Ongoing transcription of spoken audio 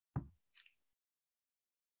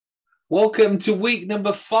Welcome to week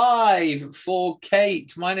number 5 for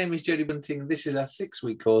Kate. My name is Jody Bunting. This is our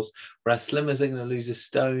 6-week course where our slimmers are going to lose a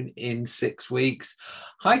stone in 6 weeks.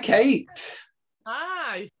 Hi, Kate.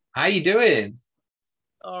 Hi. How you doing?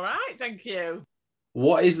 All right, thank you.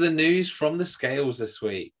 What is the news from the scales this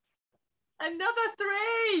week? Another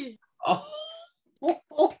 3. Oh.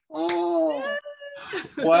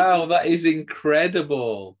 Wow, that is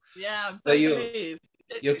incredible. Yeah, I'm So so pleased.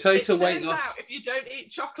 Your total weight turns loss. out if you don't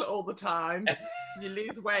eat chocolate all the time, you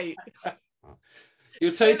lose weight.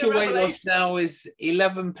 Your total weight loss now is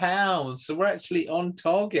 11 pounds. So we're actually on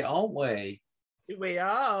target, aren't we? We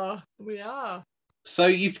are. So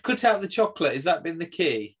you've cut out the chocolate. Has that been the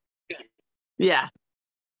key? Yeah.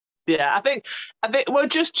 I think we're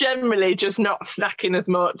just generally just not snacking as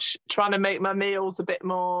much, trying to make my meals a bit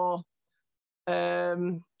more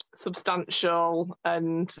substantial,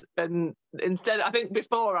 and instead, I think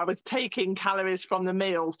before I was taking calories from the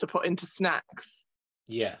meals to put into snacks.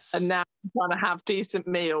 Yes. And now I'm trying to have decent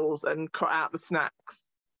meals and cut out the snacks.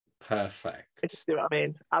 Perfect. You see what I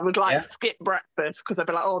mean? I would skip breakfast because I'd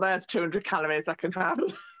be like, oh, there's 200 calories I can have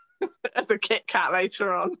as a Kit Kat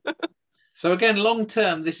later on. So again, long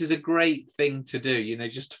term, this is a great thing to do,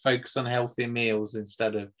 just to focus on healthy meals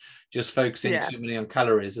instead of just focusing too many on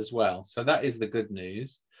calories as well. So that is the good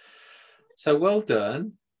news. So well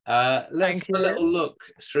done. Let's have a little look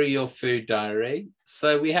through your food diary.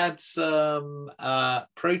 So we had some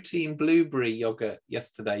protein blueberry yogurt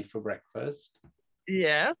yesterday for breakfast.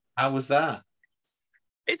 Yeah. How was that?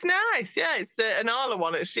 It's nice. Yeah, it's an Arla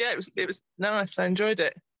one. It was nice. I enjoyed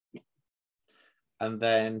it. And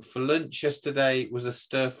then for lunch yesterday was a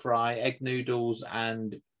stir fry, egg noodles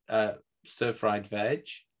and stir fried veg.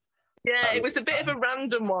 Yeah, it was a bit of a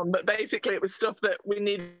random one, but basically it was stuff that we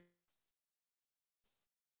needed.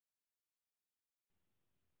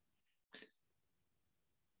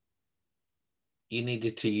 You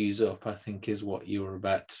needed to use up, I think, is what you were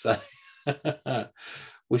about to say.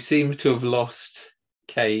 We seem to have lost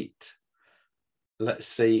Kate. Let's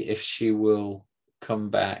see if she will come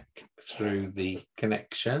back through the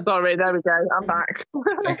connection. Sorry, there we go. I'm back.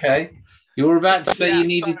 Okay. You were about to say you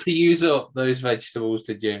needed to use up those vegetables,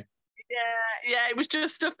 did you? Yeah, it was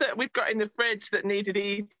just stuff that we've got in the fridge that needed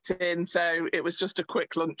eating. So it was just a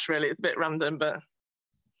quick lunch, really. It's a bit random, but...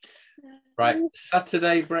 Right.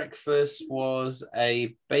 Saturday breakfast was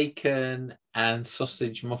a bacon and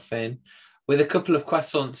sausage muffin with a couple of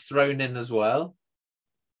croissants thrown in as well.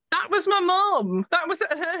 That was my mum. That was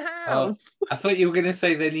at her house. Oh, I thought you were going to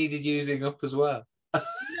say they needed using up as well. No,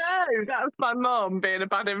 that was my mum being a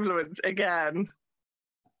bad influence again.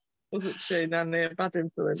 Wasn't she, Nanny, a bad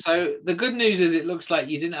influence? So the good news is it looks like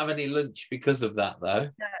you didn't have any lunch because of that, though.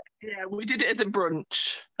 Yeah, we did it as a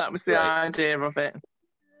brunch. That was the idea of it.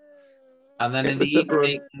 And then in the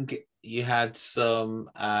evening, you had some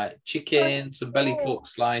chicken, some belly pork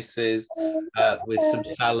slices with some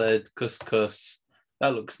salad, couscous.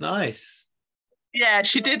 That looks nice. Yeah,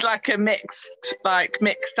 she did like mixed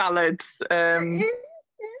salads. So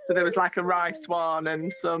there was like a rice one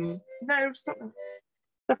and some... No, stop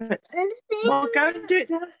it. Well, go and do it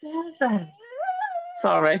downstairs then.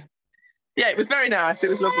 Sorry. Yeah, it was very nice. It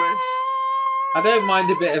was lovely. I don't mind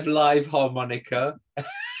a bit of live harmonica.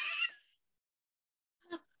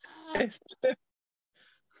 Right.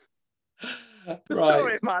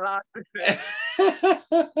 Story of my life.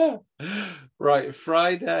 Right,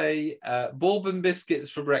 Friday, bourbon biscuits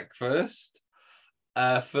for breakfast.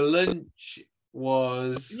 For lunch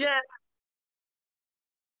was... Yeah.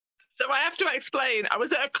 So I have to explain, I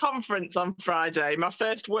was at a conference on Friday, my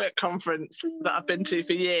first work conference that I've been to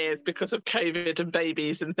for years because of COVID and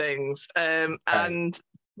babies and things. And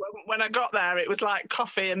when I got there, it was like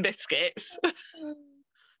coffee and biscuits.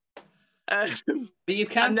 But you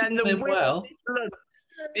counted them in well. Lunch,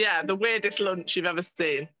 the weirdest lunch you've ever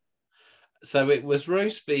seen. So it was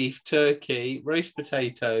roast beef, turkey, roast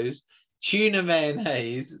potatoes, tuna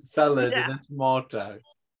mayonnaise, salad, and a tomato.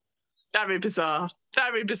 Very bizarre.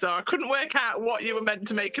 Very bizarre. I couldn't work out what you were meant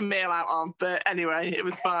to make a meal out of, but anyway, it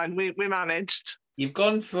was fine. We managed. You've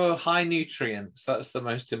gone for high nutrients. That's the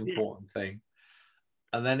most important thing.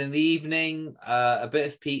 And then in the evening, a bit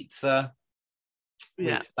of pizza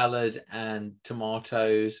with salad and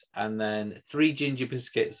tomatoes, and then 3 ginger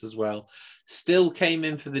biscuits as well. Still came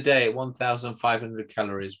in for the day at 1,500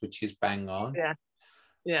 calories, which is bang on.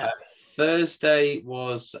 Yeah. Thursday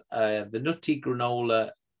was the nutty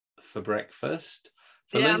granola for breakfast.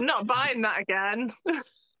 I'm not buying that again.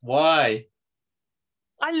 Why?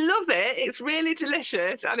 I love it. It's really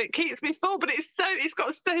delicious and it keeps me full, but it's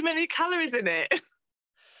got so many calories in it.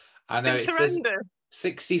 I know it's horrendous.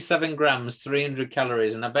 67 grams, 300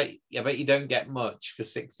 calories, and I bet you don't get much for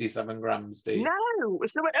 67 grams, do you? No,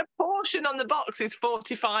 so a portion on the box is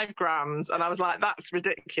 45 grams, and I was like, that's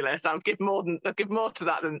ridiculous. I'll give more to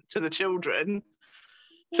that than to the children.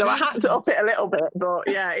 So I had to up it a little bit, but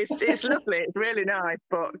yeah, it's lovely. It's really nice,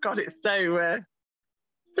 but God, it's so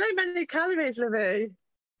many calories, Livy.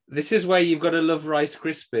 This is where you've got to love Rice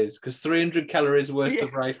Krispies, because 300 calories worth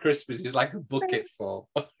of Rice Krispies is like a bucket full.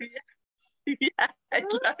 Yeah,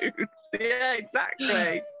 loads. Yeah,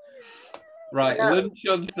 exactly. Right, lunch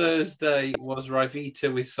on Thursday was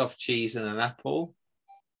Rivita with soft cheese and an apple.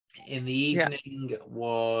 In the evening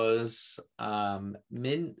was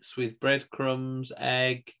mince with breadcrumbs,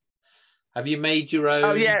 egg. Have you made your own?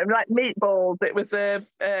 Oh yeah, like meatballs. It was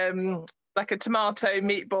like a tomato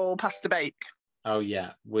meatball pasta bake. Oh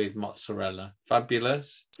yeah, with mozzarella.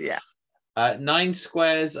 Fabulous. Yeah. 9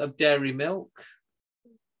 squares of dairy milk.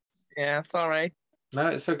 Yeah, sorry. No,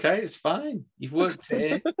 it's okay. It's fine. You've worked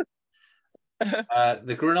it in.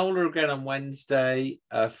 The granola again on Wednesday.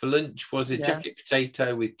 For lunch was a jacket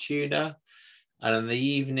potato with tuna. And in the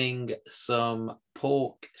evening, some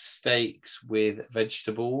pork steaks with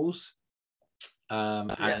vegetables.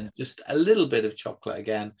 And just a little bit of chocolate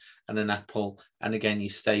again and an apple. And again, you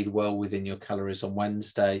stayed well within your calories on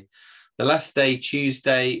Wednesday. The last day,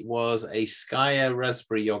 Tuesday, was a Skyer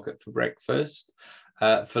raspberry yogurt for breakfast.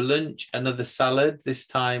 For lunch, another salad, this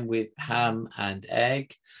time with ham and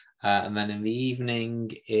egg. And then in the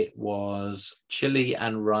evening, it was chili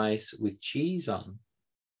and rice with cheese on.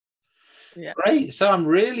 Yeah. Great. So I'm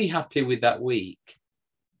really happy with that week.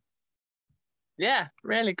 Yeah,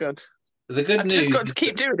 really good. The good news. I've just got to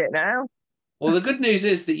keep doing it now. Well, the good news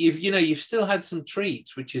is that you've still had some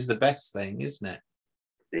treats, which is the best thing, isn't it?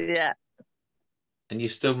 Yeah. And you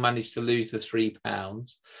still managed to lose the 3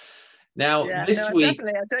 pounds. Now, this week...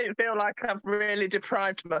 Definitely, I don't feel like I've really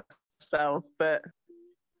deprived myself, but...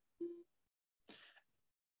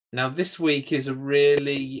 Now, this week is a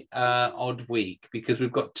really odd week because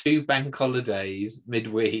we've got 2 bank holidays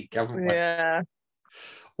midweek, haven't we? Yeah.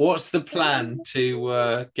 What's the plan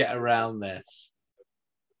to get around this?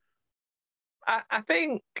 I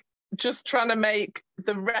think just trying to make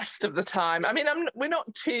the rest of the time. I mean, we're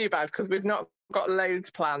not too bad because we've not got loads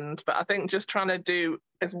planned, but I think just trying to do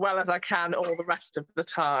as well as I can all the rest of the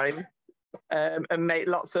time, and make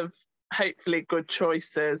lots of hopefully good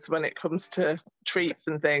choices when it comes to treats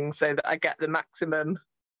and things, so that I get the maximum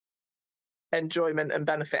enjoyment and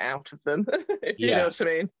benefit out of them. If you know what I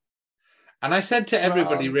mean. And I said to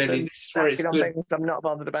everybody, really, this is where it's good. Things I'm not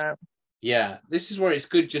bothered about. Yeah, this is where it's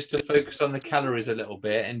good just to focus on the calories a little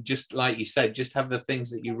bit, and just like you said, just have the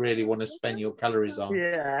things that you really want to spend your calories on,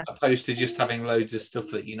 opposed to just having loads of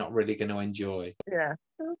stuff that you're not really going to enjoy. Yeah,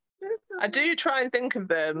 I do try and think of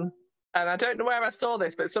them, and I don't know where I saw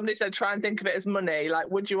this, but somebody said try and think of it as money. Like,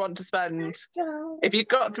 would you want to spend, if you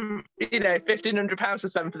got to, £1,500 to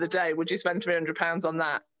spend for the day, would you spend £300 on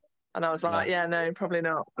that? And I was like, no, probably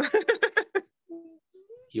not.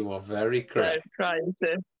 You are very correct. So, trying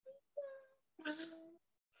to.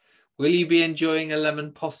 Will you be enjoying a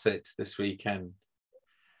lemon posset this weekend?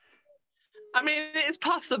 I mean, it's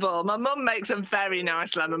possible. My mum makes a very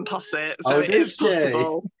nice lemon posset, so it is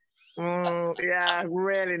possible. Yeah,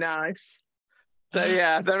 really nice. So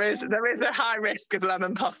yeah, there is a high risk of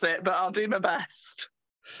lemon posset, but I'll do my best.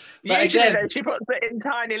 But usually, again, she puts it in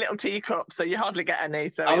tiny little teacups, so you hardly get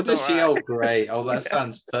any. So does she? Oh, great! Oh, that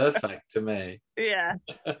sounds perfect to me. Yeah,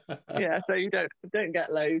 yeah. So you don't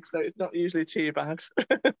get loads, so it's not usually too bad.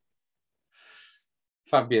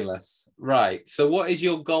 Fabulous. Right. So, what is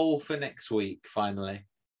your goal for next week? Finally,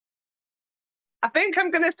 I think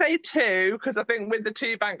I'm going to say 2, because I think with the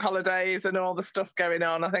 2 bank holidays and all the stuff going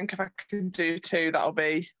on, I think if I can do 2, that'll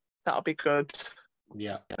be good.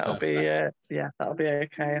 Yeah, that'll be okay,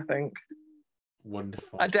 I think.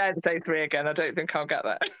 Wonderful. I dare to say 3 again. I don't think I'll get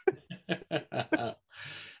that.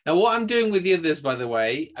 Now, what I'm doing with the others, by the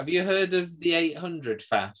way, have you heard of the 800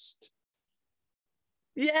 fast?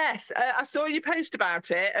 Yes, I saw you post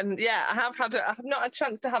about it, and I have not had a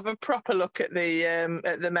chance to have a proper look at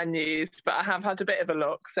the menus, but I have had a bit of a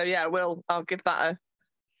look. So I'll give that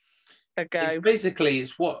a go.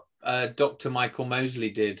 It's what Dr. Michael Mosley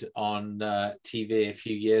did on TV a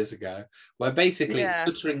few years ago, where basically it's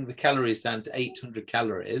cutting the calories down to 800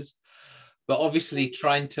 calories, but obviously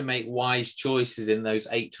trying to make wise choices in those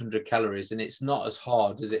 800 calories, and it's not as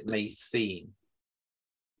hard as it may seem.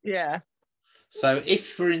 Yeah. So if,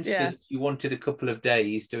 for instance, you wanted a couple of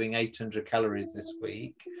days doing 800 calories this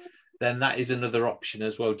week, then that is another option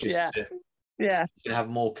as well, just to you can have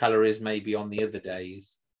more calories maybe on the other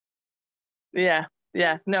days. Yeah.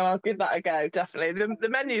 Yeah, no, I'll give that a go, definitely. The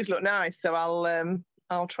menus look nice, so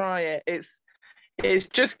I'll try it. It's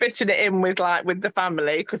just fitting it in with the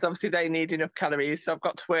family, because obviously they need enough calories. So I've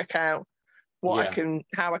got to work out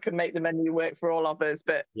how I can make the menu work for all of us.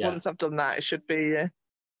 But once I've done that, it should be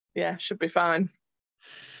should be fine.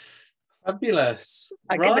 Fabulous.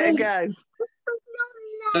 I'll give it a go.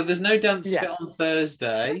 So there's no dance fit on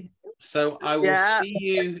Thursday. So I will see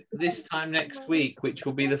you this time next week, which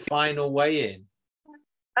will be the final weigh-in.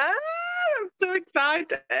 I'm so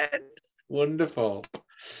excited. Wonderful.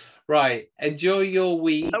 Right. Enjoy your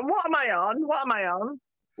week. And what am I on?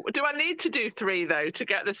 Do I need to do 3 though to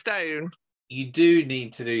get the stone? You do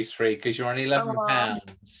need to do 3 because you're on 11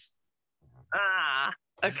 pounds.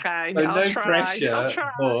 Okay. So no pressure,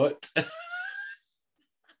 but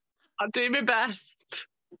I'll do my best.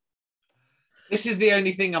 This is the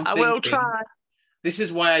only thing I'm thinking. I will try. This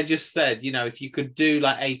is why I just said, if you could do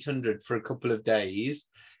like 800 for a couple of days,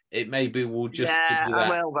 it maybe will just give you that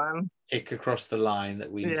I will then. Kick across the line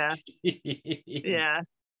that we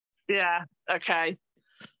Yeah. Okay.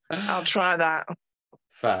 I'll try that.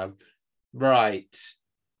 Fab. Right.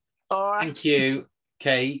 All right. Thank you,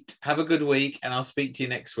 Kate. Have a good week, and I'll speak to you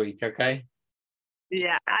next week, okay?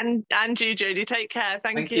 Yeah, and you, Jody. Take care.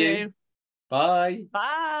 Thank you. Bye.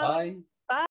 Bye. Bye.